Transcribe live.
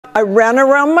I ran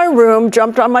around my room,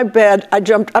 jumped on my bed. I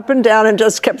jumped up and down and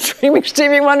just kept screaming,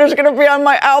 Stevie Wonder's going to be on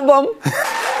my album.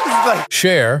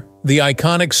 Cher, the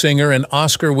iconic singer and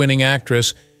Oscar-winning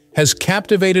actress, has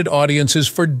captivated audiences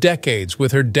for decades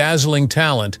with her dazzling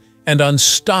talent and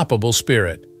unstoppable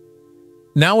spirit.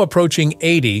 Now approaching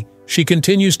 80, she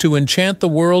continues to enchant the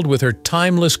world with her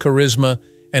timeless charisma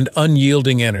and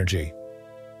unyielding energy.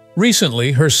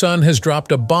 Recently, her son has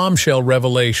dropped a bombshell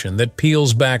revelation that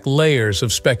peels back layers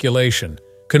of speculation,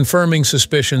 confirming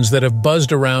suspicions that have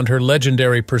buzzed around her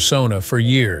legendary persona for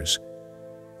years.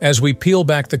 As we peel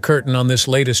back the curtain on this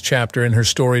latest chapter in her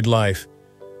storied life,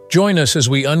 join us as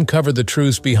we uncover the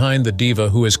truths behind the diva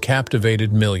who has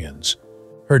captivated millions.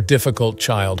 Her difficult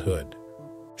childhood.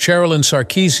 Sherilyn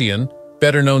Sarkisian,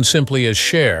 better known simply as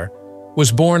Cher,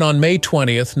 was born on May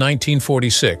 20th,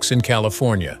 1946 in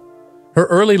California. Her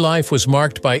early life was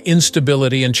marked by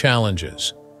instability and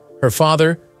challenges. Her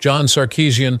father, John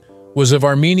Sarkisian, was of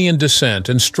Armenian descent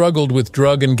and struggled with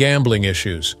drug and gambling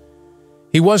issues.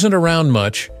 He wasn't around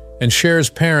much, and Cher's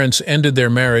parents ended their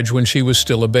marriage when she was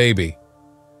still a baby.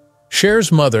 Cher's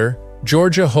mother,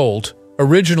 Georgia Holt,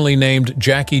 originally named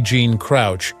Jackie Jean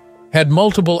Crouch, had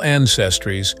multiple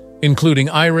ancestries, including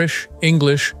Irish,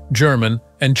 English, German,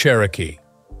 and Cherokee.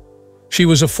 She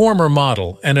was a former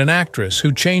model and an actress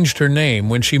who changed her name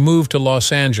when she moved to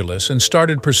Los Angeles and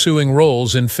started pursuing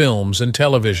roles in films and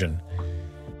television.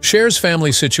 Cher's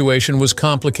family situation was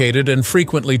complicated and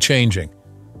frequently changing.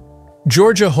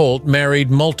 Georgia Holt married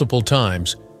multiple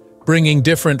times, bringing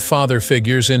different father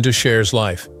figures into Cher's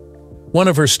life. One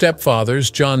of her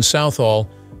stepfathers, John Southall,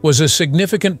 was a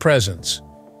significant presence.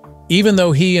 Even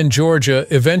though he and Georgia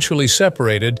eventually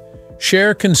separated,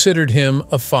 Cher considered him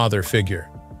a father figure.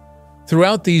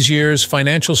 Throughout these years,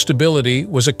 financial stability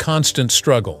was a constant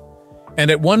struggle, and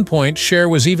at one point Cher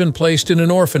was even placed in an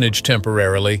orphanage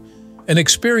temporarily, an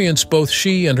experience both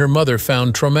she and her mother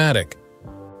found traumatic.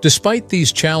 Despite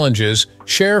these challenges,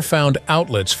 Cher found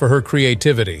outlets for her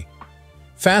creativity.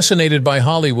 Fascinated by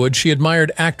Hollywood, she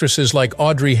admired actresses like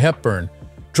Audrey Hepburn,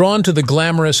 drawn to the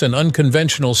glamorous and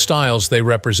unconventional styles they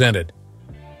represented.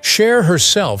 Cher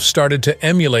herself started to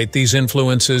emulate these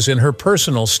influences in her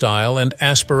personal style and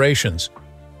aspirations.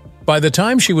 By the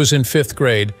time she was in 5th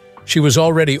grade, she was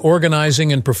already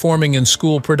organizing and performing in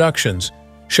school productions,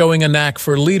 showing a knack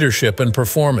for leadership and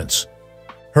performance.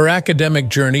 Her academic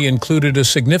journey included a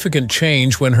significant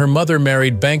change when her mother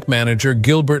married bank manager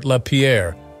Gilbert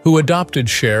Lapierre, who adopted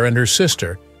Cher and her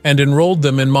sister and enrolled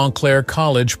them in Montclair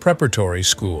College Preparatory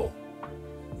School.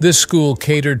 This school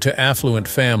catered to affluent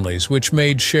families, which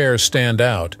made Cher stand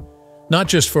out, not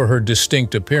just for her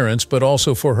distinct appearance but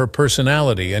also for her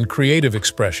personality and creative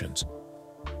expressions.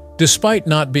 Despite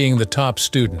not being the top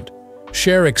student,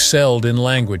 Cher excelled in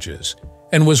languages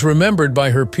and was remembered by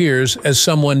her peers as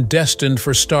someone destined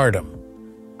for stardom.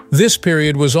 This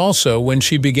period was also when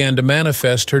she began to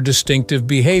manifest her distinctive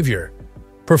behavior,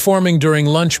 performing during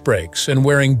lunch breaks and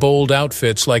wearing bold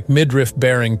outfits like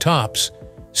midriff-bearing tops,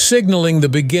 signaling the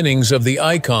beginnings of the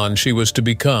icon she was to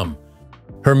become.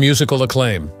 Her musical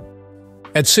acclaim.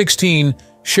 At 16,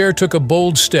 Cher took a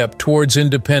bold step towards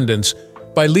independence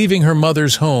by leaving her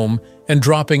mother's home and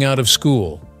dropping out of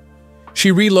school.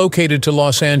 She relocated to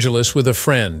Los Angeles with a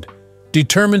friend,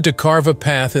 determined to carve a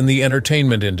path in the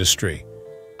entertainment industry.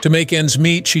 To make ends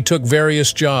meet, she took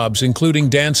various jobs, including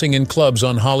dancing in clubs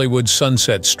on Hollywood's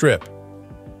Sunset Strip.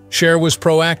 Cher was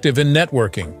proactive in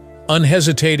networking,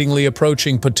 unhesitatingly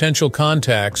approaching potential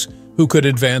contacts who could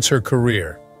advance her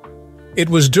career. It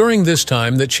was during this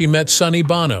time that she met Sonny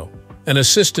Bono, an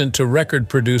assistant to record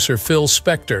producer Phil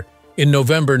Spector, in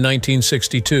November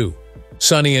 1962.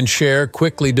 Sonny and Cher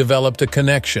quickly developed a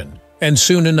connection, and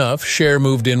soon enough, Cher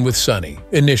moved in with Sonny,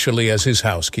 initially as his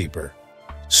housekeeper.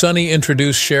 Sonny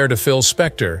introduced Cher to Phil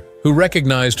Spector, who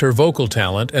recognized her vocal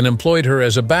talent and employed her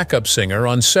as a backup singer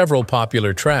on several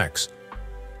popular tracks.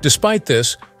 Despite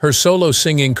this, her solo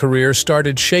singing career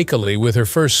started shakily with her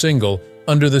first single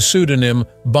under the pseudonym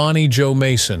Bonnie Jo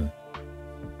Mason.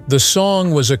 The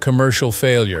song was a commercial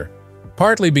failure,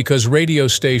 partly because radio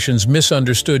stations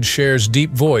misunderstood Cher's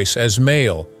deep voice as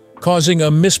male, causing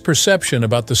a misperception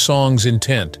about the song's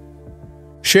intent.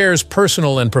 Cher's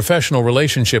personal and professional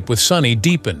relationship with Sonny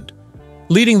deepened,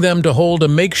 leading them to hold a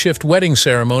makeshift wedding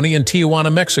ceremony in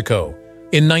Tijuana, Mexico,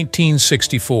 in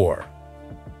 1964.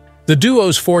 The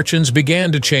duo's fortunes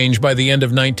began to change by the end of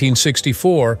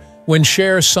 1964 when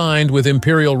Cher signed with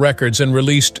Imperial Records and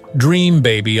released Dream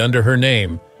Baby under her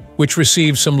name, which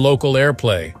received some local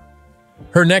airplay.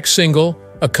 Her next single,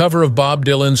 a cover of Bob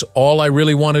Dylan's All I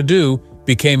Really Want to Do,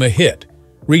 became a hit,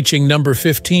 reaching number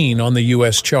 15 on the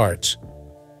U.S. charts.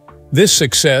 This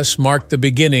success marked the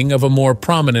beginning of a more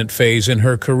prominent phase in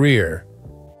her career.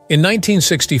 In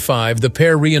 1965, the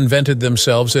pair reinvented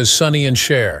themselves as Sonny and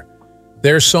Cher.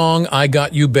 Their song, "I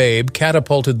Got You Babe,"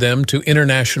 catapulted them to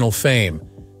international fame,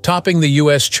 topping the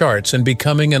US charts and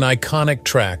becoming an iconic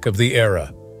track of the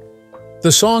era.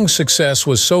 The song's success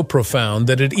was so profound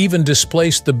that it even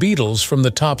displaced the Beatles from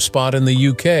the top spot in the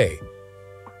UK.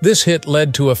 This hit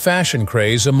led to a fashion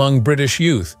craze among British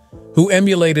youth, who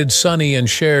emulated Sonny and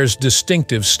Cher's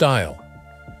distinctive style.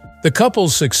 The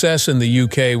couple's success in the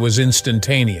UK was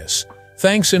instantaneous,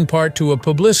 thanks in part to a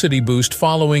publicity boost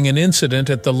following an incident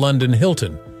at the London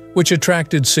Hilton, which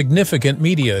attracted significant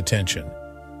media attention.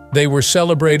 They were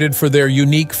celebrated for their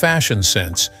unique fashion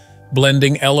sense,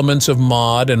 blending elements of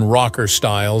mod and rocker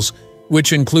styles,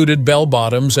 which included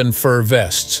bell-bottoms and fur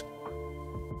vests.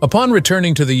 Upon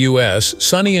returning to the US,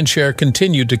 Sonny and Cher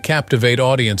continued to captivate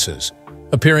audiences,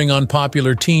 appearing on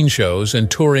popular teen shows and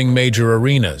touring major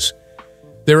arenas.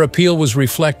 Their appeal was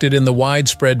reflected in the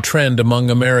widespread trend among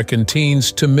American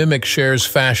teens to mimic Cher's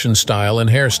fashion style and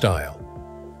hairstyle.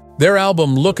 Their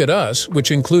album Look at Us, which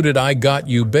included "I Got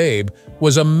You Babe,"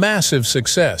 was a massive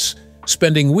success,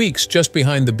 spending weeks just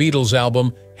behind the Beatles'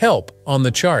 album Help on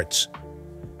the charts.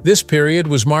 This period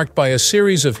was marked by a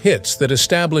series of hits that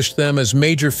established them as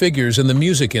major figures in the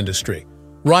music industry,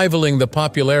 rivaling the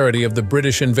popularity of the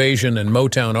British Invasion and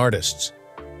Motown artists.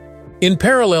 In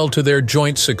parallel to their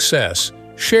joint success,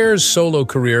 Cher's solo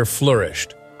career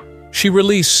flourished. She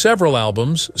released several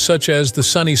albums, such as The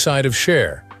Sunny Side of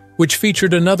Cher, which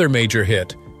featured another major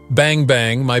hit, Bang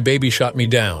Bang, My Baby Shot Me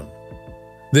Down.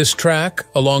 This track,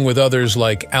 along with others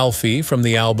like Alfie from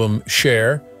the album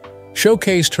Cher,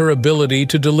 showcased her ability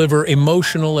to deliver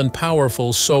emotional and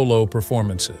powerful solo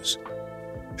performances.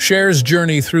 Cher's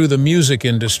journey through the music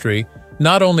industry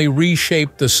not only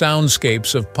reshaped the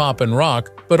soundscapes of pop and rock,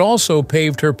 but also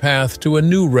paved her path to a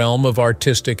new realm of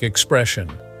artistic expression: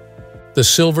 the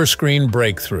silver screen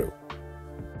breakthrough.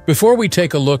 Before we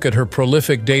take a look at her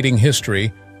prolific dating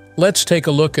history, let's take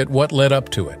a look at what led up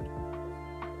to it.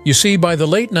 You see, by the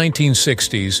late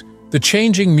 1960s, the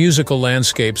changing musical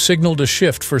landscape signaled a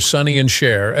shift for Sonny and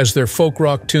Cher as their folk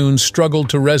rock tunes struggled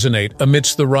to resonate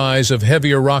amidst the rise of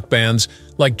heavier rock bands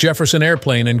like Jefferson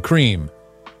Airplane and Cream.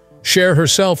 Cher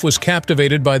herself was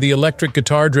captivated by the electric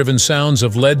guitar-driven sounds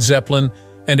of Led Zeppelin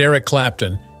and Eric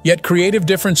Clapton, yet creative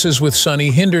differences with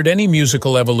Sonny hindered any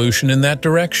musical evolution in that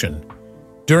direction.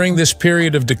 During this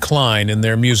period of decline in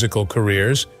their musical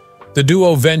careers, the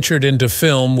duo ventured into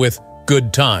film with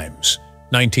Good Times,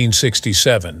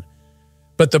 1967.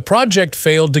 But the project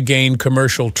failed to gain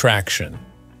commercial traction.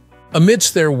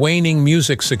 Amidst their waning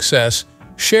music success,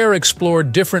 Cher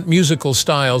explored different musical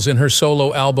styles in her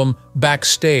solo album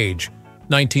Backstage,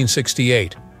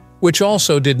 1968, which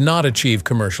also did not achieve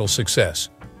commercial success.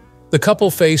 The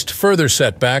couple faced further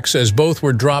setbacks as both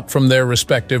were dropped from their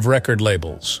respective record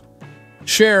labels.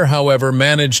 Cher, however,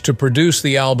 managed to produce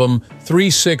the album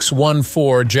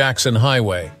 3614 Jackson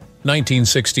Highway,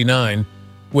 1969,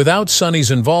 without Sonny's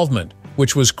involvement,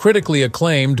 which was critically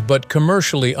acclaimed but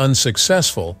commercially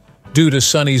unsuccessful due to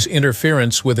Sonny's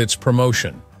interference with its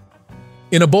promotion.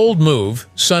 In a bold move,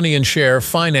 Sonny and Cher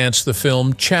financed the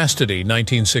film Chastity,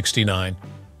 1969,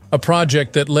 a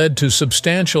project that led to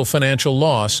substantial financial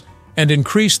loss and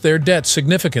increased their debt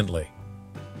significantly.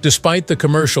 Despite the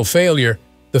commercial failure,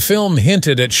 the film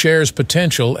hinted at Cher's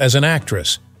potential as an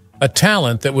actress, a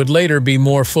talent that would later be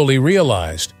more fully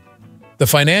realized. The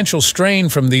financial strain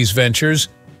from these ventures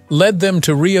led them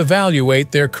to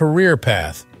reevaluate their career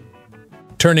path.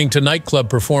 Turning to nightclub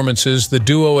performances, the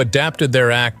duo adapted their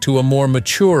act to a more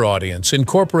mature audience,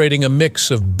 incorporating a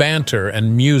mix of banter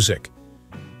and music.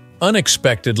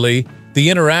 Unexpectedly, the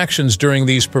interactions during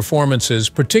these performances,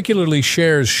 particularly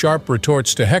Cher's sharp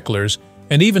retorts to hecklers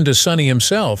and even to Sonny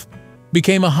himself,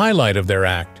 became a highlight of their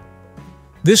act.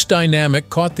 This dynamic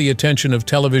caught the attention of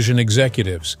television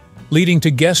executives, leading to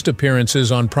guest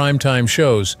appearances on primetime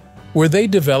shows, where they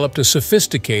developed a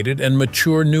sophisticated and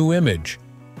mature new image.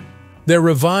 Their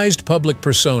revised public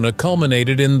persona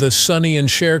culminated in the Sonny and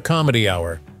Cher Comedy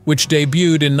Hour, which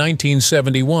debuted in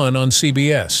 1971 on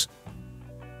CBS.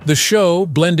 The show,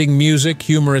 blending music,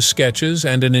 humorous sketches,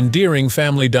 and an endearing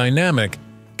family dynamic,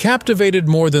 captivated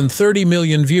more than 30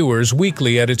 million viewers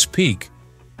weekly at its peak.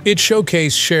 It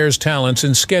showcased Cher's talents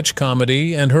in sketch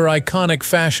comedy and her iconic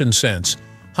fashion sense,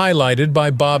 highlighted by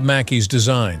Bob Mackey's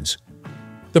designs.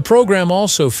 The program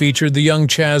also featured the young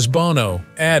Chaz Bono,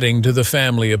 adding to the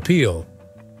family appeal.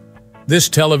 This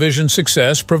television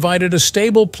success provided a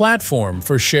stable platform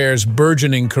for Cher's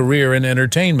burgeoning career in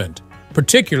entertainment,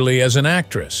 particularly as an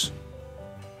actress.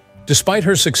 Despite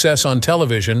her success on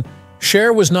television,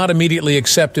 Cher was not immediately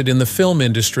accepted in the film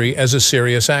industry as a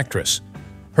serious actress.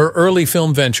 Her early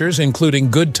film ventures,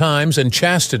 including Good Times and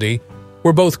Chastity,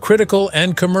 were both critical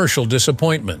and commercial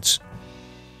disappointments.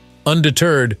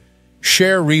 Undeterred,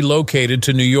 Cher relocated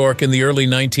to New York in the early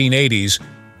 1980s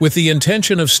with the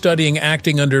intention of studying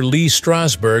acting under Lee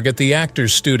Strasberg at the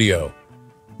Actors Studio,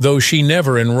 though she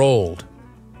never enrolled.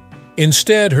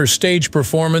 Instead, her stage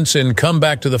performance in Come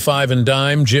Back to the Five and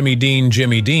Dime, Jimmy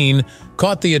Dean,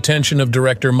 caught the attention of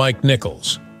director Mike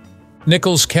Nichols.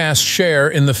 Nichols cast Cher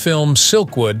in the film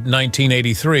Silkwood,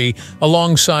 1983,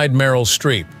 alongside Meryl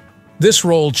Streep. This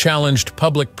role challenged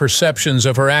public perceptions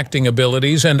of her acting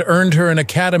abilities and earned her an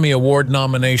Academy Award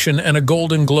nomination and a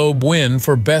Golden Globe win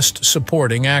for Best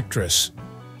Supporting Actress.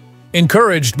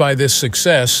 Encouraged by this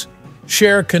success,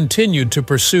 Cher continued to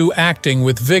pursue acting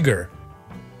with vigor.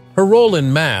 Her role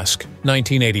in Mask,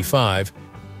 1985,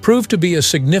 proved to be a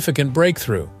significant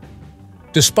breakthrough.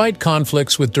 Despite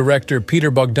conflicts with director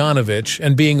Peter Bogdanovich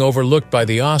and being overlooked by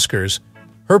the Oscars,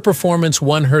 her performance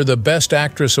won her the Best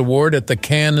Actress award at the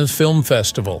Cannes Film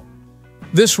Festival.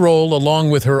 This role,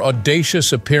 along with her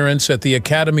audacious appearance at the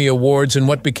Academy Awards in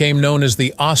what became known as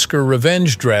the Oscar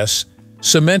revenge dress,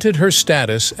 cemented her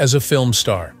status as a film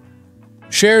star.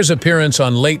 Cher's appearance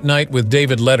on Late Night with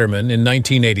David Letterman in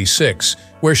 1986,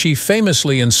 where she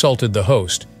famously insulted the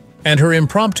host, and her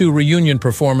impromptu reunion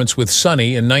performance with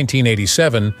Sunny in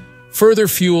 1987 further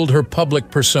fueled her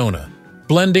public persona,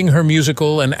 blending her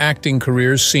musical and acting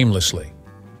careers seamlessly.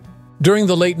 During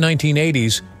the late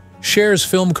 1980s, Cher's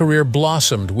film career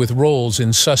blossomed with roles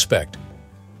in Suspect,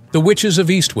 The Witches of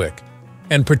Eastwick,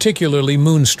 and particularly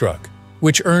Moonstruck,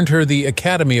 which earned her the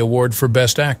Academy Award for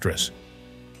Best Actress.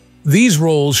 These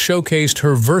roles showcased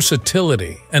her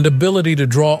versatility and ability to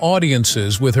draw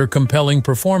audiences with her compelling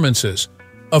performances,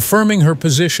 affirming her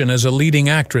position as a leading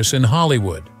actress in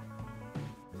Hollywood.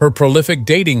 Her prolific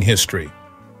dating history.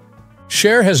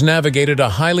 Cher has navigated a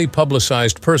highly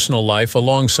publicized personal life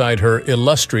alongside her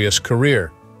illustrious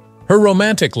career. Her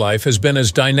romantic life has been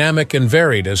as dynamic and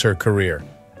varied as her career.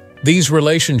 These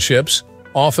relationships,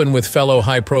 often with fellow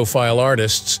high-profile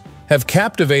artists, have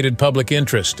captivated public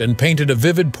interest and painted a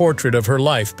vivid portrait of her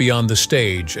life beyond the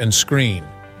stage and screen.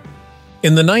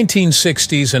 In the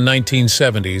 1960s and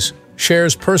 1970s,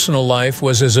 Cher's personal life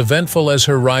was as eventful as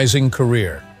her rising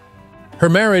career. Her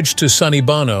marriage to Sonny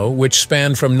Bono, which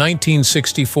spanned from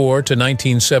 1964 to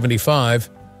 1975,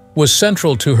 was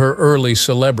central to her early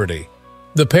celebrity.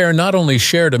 The pair not only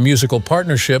shared a musical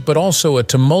partnership but also a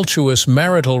tumultuous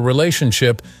marital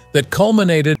relationship that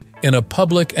culminated in a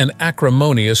public and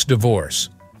acrimonious divorce.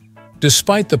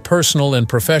 Despite the personal and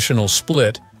professional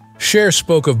split, Cher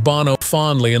spoke of Bono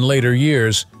fondly in later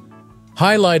years,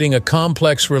 highlighting a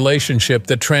complex relationship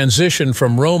that transitioned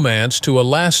from romance to a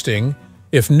lasting,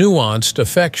 if nuanced,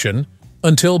 affection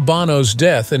until Bono's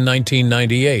death in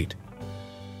 1998.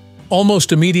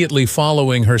 Almost immediately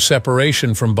following her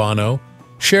separation from Bono,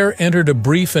 Cher entered a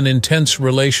brief and intense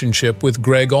relationship with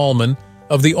Gregg Allman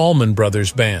of the Allman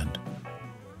Brothers Band.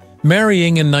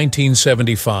 Marrying in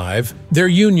 1975, their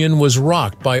union was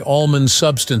rocked by Allman's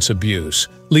substance abuse,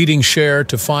 leading Cher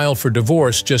to file for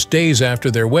divorce just days after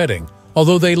their wedding,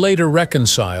 although they later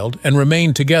reconciled and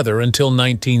remained together until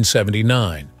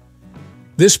 1979.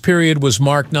 This period was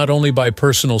marked not only by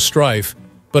personal strife,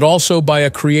 but also by a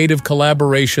creative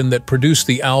collaboration that produced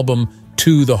the album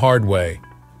To the Hard Way.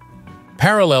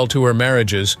 Parallel to her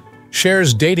marriages,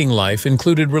 Cher's dating life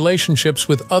included relationships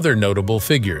with other notable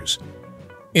figures.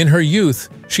 In her youth,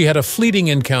 she had a fleeting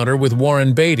encounter with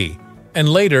Warren Beatty, and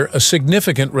later a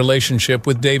significant relationship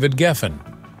with David Geffen.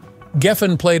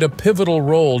 Geffen played a pivotal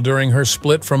role during her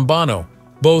split from Bono,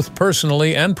 both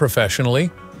personally and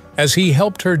professionally, as he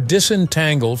helped her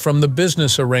disentangle from the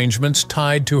business arrangements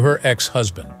tied to her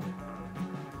ex-husband.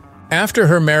 After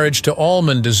her marriage to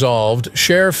Allman dissolved,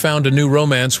 Cher found a new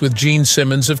romance with Gene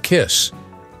Simmons of Kiss.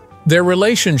 Their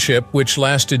relationship, which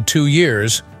lasted 2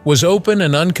 years, was open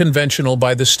and unconventional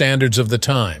by the standards of the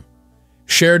time.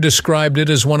 Cher described it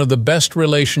as one of the best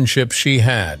relationships she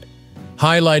had,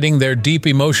 highlighting their deep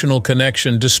emotional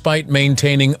connection despite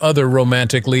maintaining other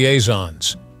romantic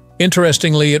liaisons.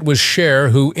 Interestingly, it was Cher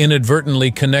who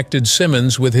inadvertently connected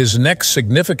Simmons with his next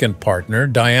significant partner,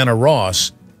 Diana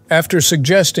Ross, after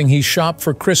suggesting he shop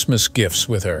for Christmas gifts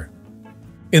with her.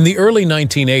 In the early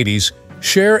 1980s,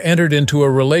 Cher entered into a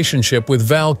relationship with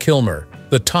Val Kilmer,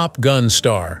 the Top Gun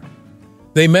star.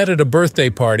 They met at a birthday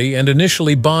party and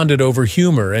initially bonded over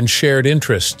humor and shared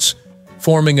interests,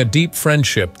 forming a deep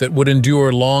friendship that would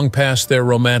endure long past their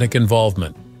romantic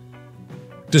involvement.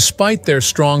 Despite their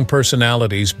strong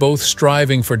personalities, both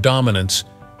striving for dominance,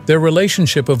 their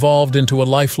relationship evolved into a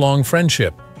lifelong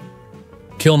friendship.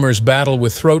 Kilmer's battle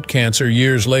with throat cancer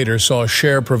years later saw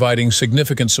Cher providing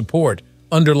significant support,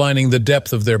 underlining the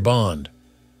depth of their bond.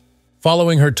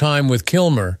 Following her time with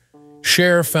Kilmer,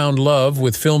 Cher found love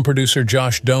with film producer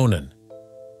Josh Donen.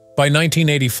 By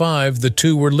 1985, the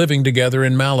two were living together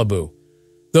in Malibu,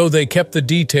 though they kept the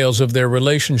details of their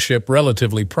relationship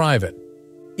relatively private.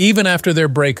 Even after their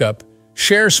breakup,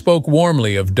 Cher spoke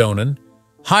warmly of Donen,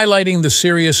 highlighting the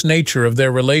serious nature of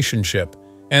their relationship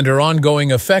and her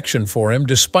ongoing affection for him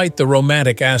despite the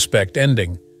romantic aspect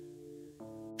ending.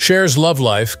 Cher's love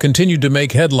life continued to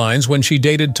make headlines when she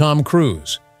dated Tom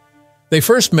Cruise. They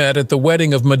first met at the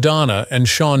wedding of Madonna and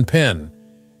Sean Penn,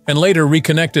 and later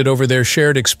reconnected over their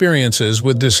shared experiences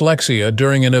with dyslexia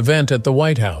during an event at the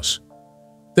White House.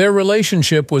 Their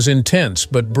relationship was intense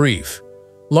but brief,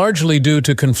 largely due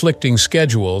to conflicting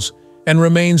schedules, and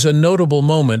remains a notable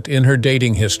moment in her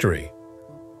dating history.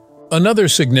 Another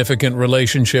significant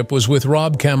relationship was with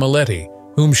Rob Camilletti,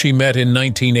 whom she met in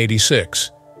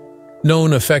 1986.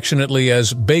 Known affectionately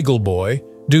as Bagel Boy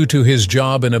due to his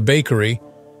job in a bakery,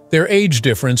 their age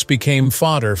difference became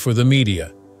fodder for the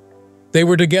media. They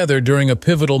were together during a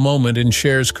pivotal moment in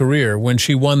Cher's career when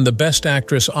she won the Best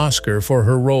Actress Oscar for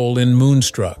her role in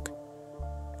Moonstruck.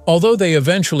 Although they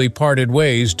eventually parted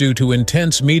ways due to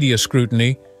intense media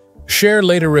scrutiny, Cher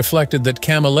later reflected that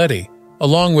Camilletti,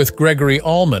 along with Gregory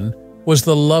Allman, was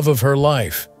the love of her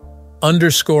life,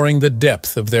 underscoring the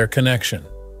depth of their connection.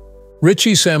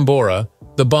 Richie Sambora,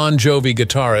 the Bon Jovi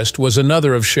guitarist, was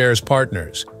another of Cher's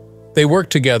partners. They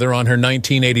worked together on her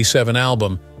 1987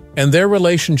 album, and their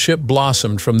relationship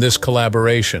blossomed from this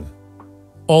collaboration.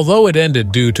 Although it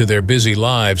ended due to their busy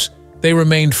lives, they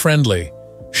remained friendly,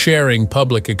 sharing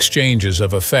public exchanges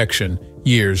of affection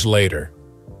years later.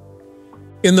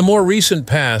 In the more recent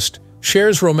past,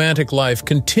 Cher's romantic life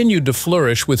continued to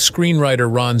flourish with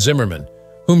screenwriter Ron Zimmerman,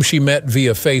 whom she met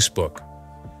via Facebook.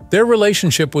 Their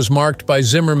relationship was marked by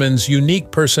Zimmerman's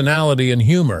unique personality and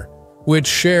humor, which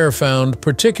Cher found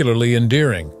particularly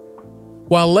endearing.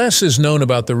 While less is known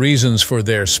about the reasons for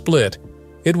their split,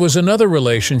 it was another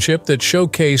relationship that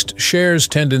showcased Cher's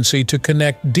tendency to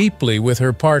connect deeply with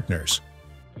her partners.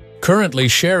 Currently,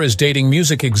 Cher is dating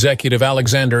music executive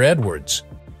Alexander Edwards.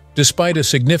 Despite a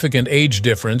significant age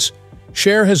difference,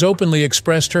 Cher has openly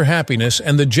expressed her happiness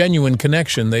and the genuine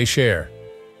connection they share.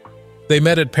 They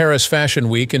met at Paris Fashion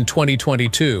Week in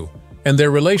 2022, and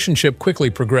their relationship quickly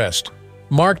progressed,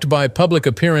 marked by public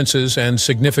appearances and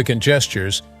significant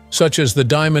gestures, such as the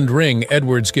diamond ring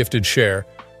Edwards gifted Cher,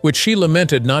 which she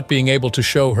lamented not being able to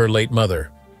show her late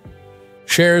mother.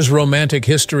 Cher's romantic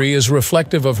history is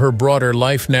reflective of her broader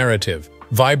life narrative,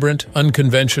 vibrant,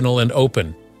 unconventional, and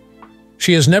open.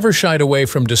 She has never shied away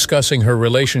from discussing her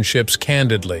relationships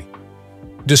candidly,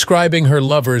 describing her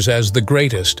lovers as the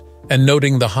greatest and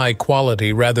noting the high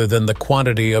quality rather than the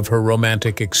quantity of her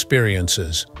romantic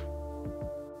experiences.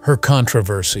 Her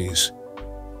controversies.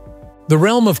 The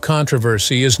realm of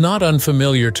controversy is not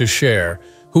unfamiliar to Cher,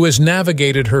 who has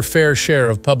navigated her fair share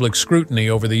of public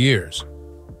scrutiny over the years.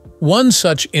 One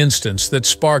such instance that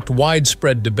sparked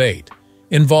widespread debate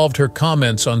involved her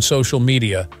comments on social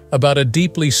media about a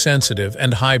deeply sensitive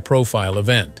and high-profile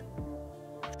event.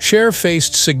 Cher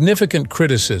faced significant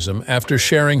criticism after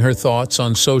sharing her thoughts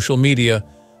on social media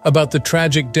about the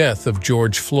tragic death of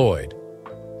George Floyd.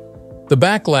 The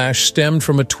backlash stemmed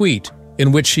from a tweet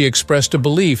in which she expressed a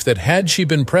belief that had she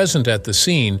been present at the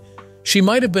scene, she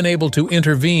might have been able to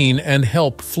intervene and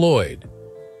help Floyd.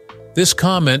 This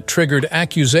comment triggered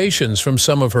accusations from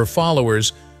some of her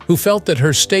followers who felt that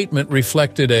her statement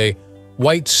reflected a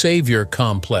white savior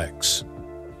complex.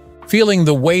 Feeling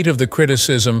the weight of the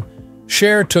criticism,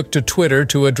 Cher took to Twitter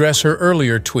to address her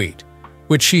earlier tweet,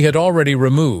 which she had already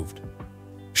removed.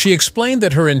 She explained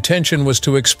that her intention was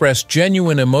to express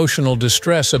genuine emotional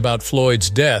distress about Floyd's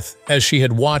death as she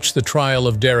had watched the trial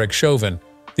of Derek Chauvin,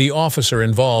 the officer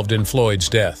involved in Floyd's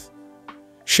death.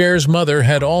 Cher's mother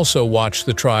had also watched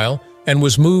the trial and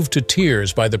was moved to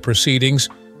tears by the proceedings,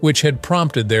 which had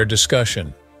prompted their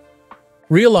discussion.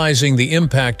 Realizing the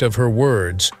impact of her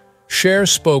words, Cher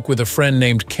spoke with a friend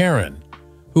named Karen,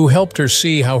 who helped her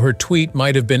see how her tweet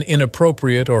might have been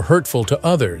inappropriate or hurtful to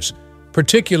others,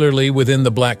 particularly within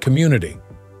the Black community.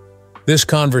 This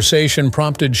conversation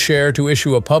prompted Cher to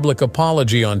issue a public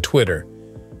apology on Twitter.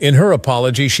 In her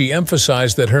apology, she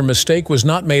emphasized that her mistake was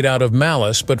not made out of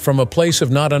malice but from a place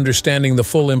of not understanding the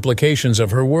full implications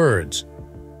of her words.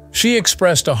 She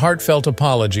expressed a heartfelt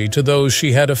apology to those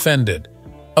she had offended,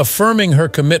 affirming her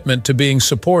commitment to being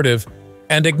supportive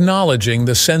and acknowledging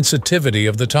the sensitivity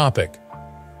of the topic.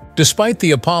 Despite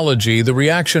the apology, the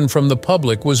reaction from the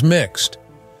public was mixed.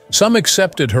 Some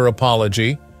accepted her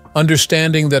apology,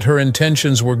 understanding that her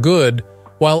intentions were good,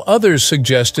 while others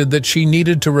suggested that she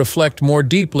needed to reflect more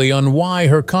deeply on why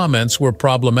her comments were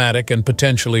problematic and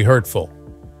potentially hurtful.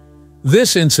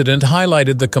 This incident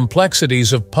highlighted the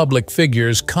complexities of public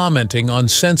figures commenting on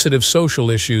sensitive social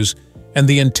issues and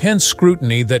the intense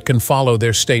scrutiny that can follow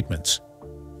their statements.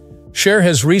 Cher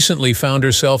has recently found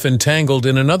herself entangled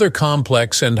in another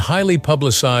complex and highly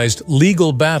publicized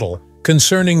legal battle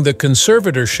concerning the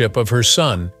conservatorship of her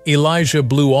son, Elijah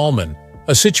Blue Allman,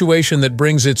 a situation that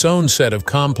brings its own set of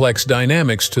complex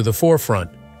dynamics to the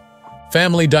forefront.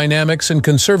 Family dynamics and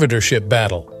conservatorship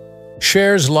battle.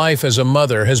 Cher's life as a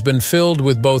mother has been filled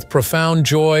with both profound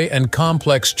joy and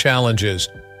complex challenges,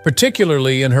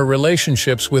 particularly in her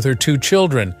relationships with her two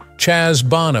children, Chaz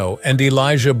Bono and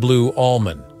Elijah Blue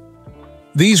Allman.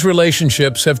 These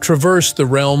relationships have traversed the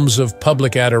realms of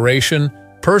public adoration,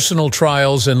 personal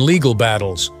trials, and legal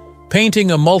battles,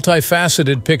 painting a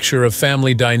multifaceted picture of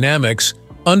family dynamics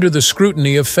under the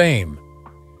scrutiny of fame.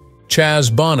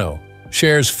 Chaz Bono,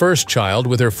 Cher's first child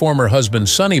with her former husband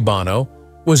Sonny Bono,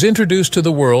 was introduced to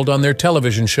the world on their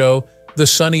television show, The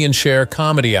Sonny and Cher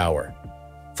Comedy Hour.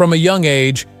 From a young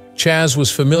age, Chaz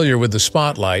was familiar with the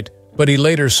spotlight, but he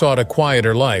later sought a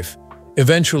quieter life,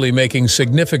 eventually making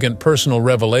significant personal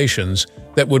revelations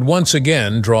that would once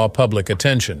again draw public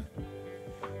attention.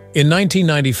 In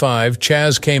 1995,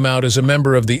 Chaz came out as a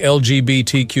member of the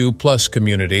LGBTQ+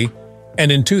 community,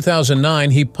 and in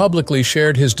 2009 he publicly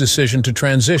shared his decision to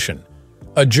transition,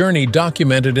 a journey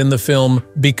documented in the film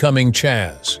Becoming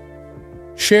Chaz.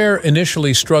 Cher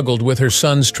initially struggled with her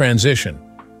son's transition,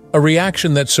 a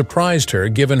reaction that surprised her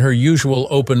given her usual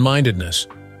open-mindedness.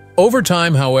 Over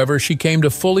time, however, she came to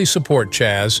fully support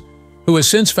Chaz, who has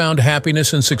since found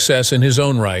happiness and success in his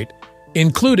own right,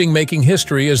 including making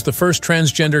history as the first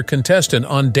transgender contestant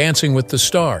on Dancing with the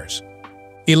Stars.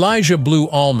 Elijah Blue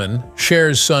Allman,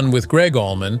 Cher's son with Greg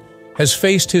Allman, has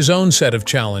faced his own set of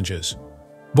challenges.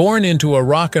 Born into a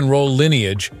rock and roll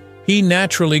lineage, he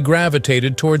naturally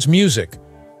gravitated towards music,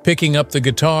 picking up the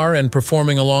guitar and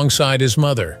performing alongside his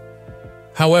mother.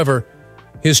 However,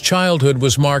 his childhood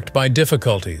was marked by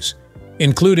difficulties,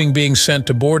 including being sent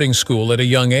to boarding school at a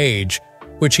young age,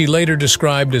 which he later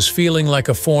described as feeling like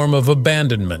a form of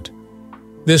abandonment.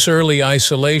 This early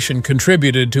isolation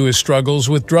contributed to his struggles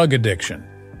with drug addiction,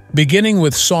 beginning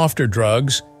with softer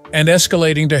drugs and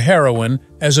escalating to heroin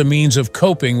as a means of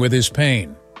coping with his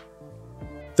pain.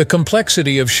 The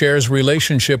complexity of Cher's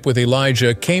relationship with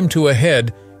Elijah came to a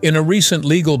head in a recent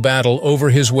legal battle over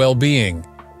his well-being.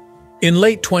 In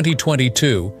late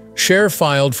 2022, Cher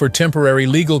filed for temporary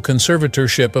legal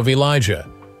conservatorship of Elijah,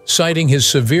 citing his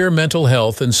severe mental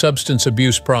health and substance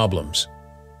abuse problems.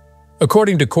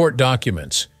 According to court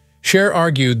documents, Cher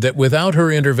argued that without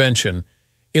her intervention,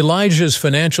 Elijah's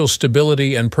financial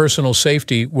stability and personal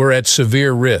safety were at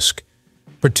severe risk,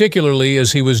 particularly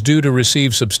as he was due to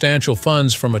receive substantial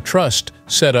funds from a trust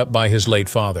set up by his late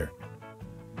father.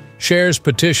 Cher's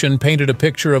petition painted a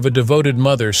picture of a devoted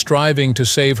mother striving to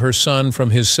save her son from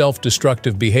his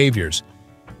self-destructive behaviors,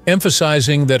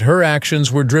 emphasizing that her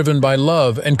actions were driven by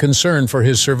love and concern for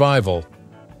his survival.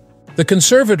 The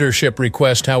conservatorship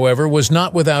request, however, was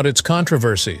not without its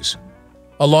controversies.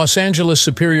 A Los Angeles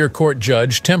Superior Court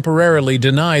judge temporarily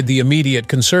denied the immediate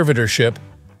conservatorship,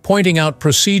 pointing out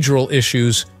procedural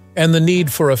issues and the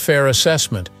need for a fair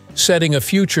assessment, setting a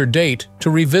future date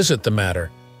to revisit the matter.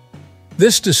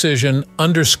 This decision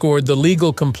underscored the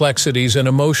legal complexities and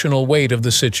emotional weight of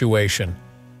the situation,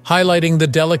 highlighting the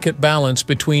delicate balance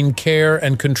between care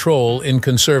and control in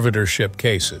conservatorship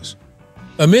cases.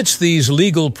 Amidst these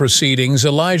legal proceedings,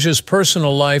 Elijah's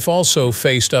personal life also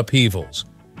faced upheavals.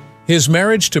 His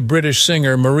marriage to British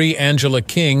singer Marie Angela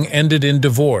King ended in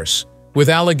divorce, with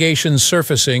allegations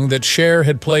surfacing that Cher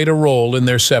had played a role in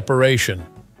their separation.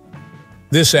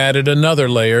 This added another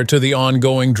layer to the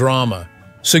ongoing drama,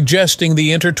 suggesting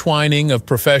the intertwining of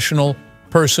professional,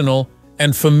 personal,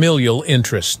 and familial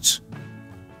interests.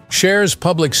 Cher's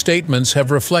public statements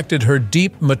have reflected her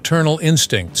deep maternal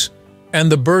instincts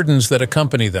and the burdens that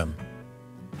accompany them.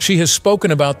 She has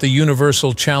spoken about the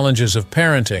universal challenges of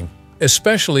parenting,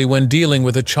 especially when dealing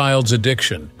with a child's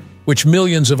addiction, which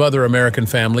millions of other American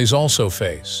families also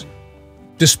face.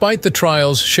 Despite the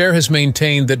trials, Cher has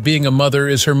maintained that being a mother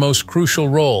is her most crucial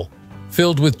role,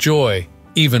 filled with joy,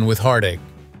 even with heartache.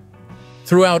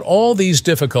 Throughout all these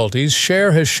difficulties,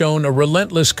 Cher has shown a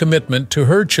relentless commitment to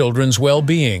her children's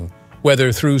well-being,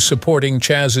 whether through supporting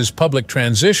Chaz's public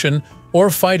transition or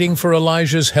fighting for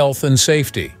Elijah's health and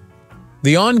safety.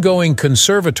 The ongoing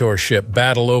conservatorship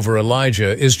battle over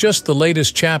Elijah is just the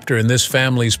latest chapter in this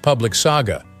family's public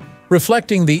saga,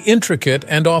 reflecting the intricate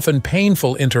and often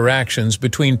painful interactions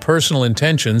between personal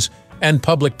intentions and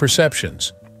public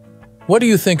perceptions. What do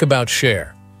you think about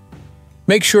Cher?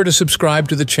 Make sure to subscribe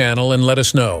to the channel and let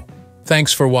us know.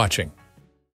 Thanks for watching.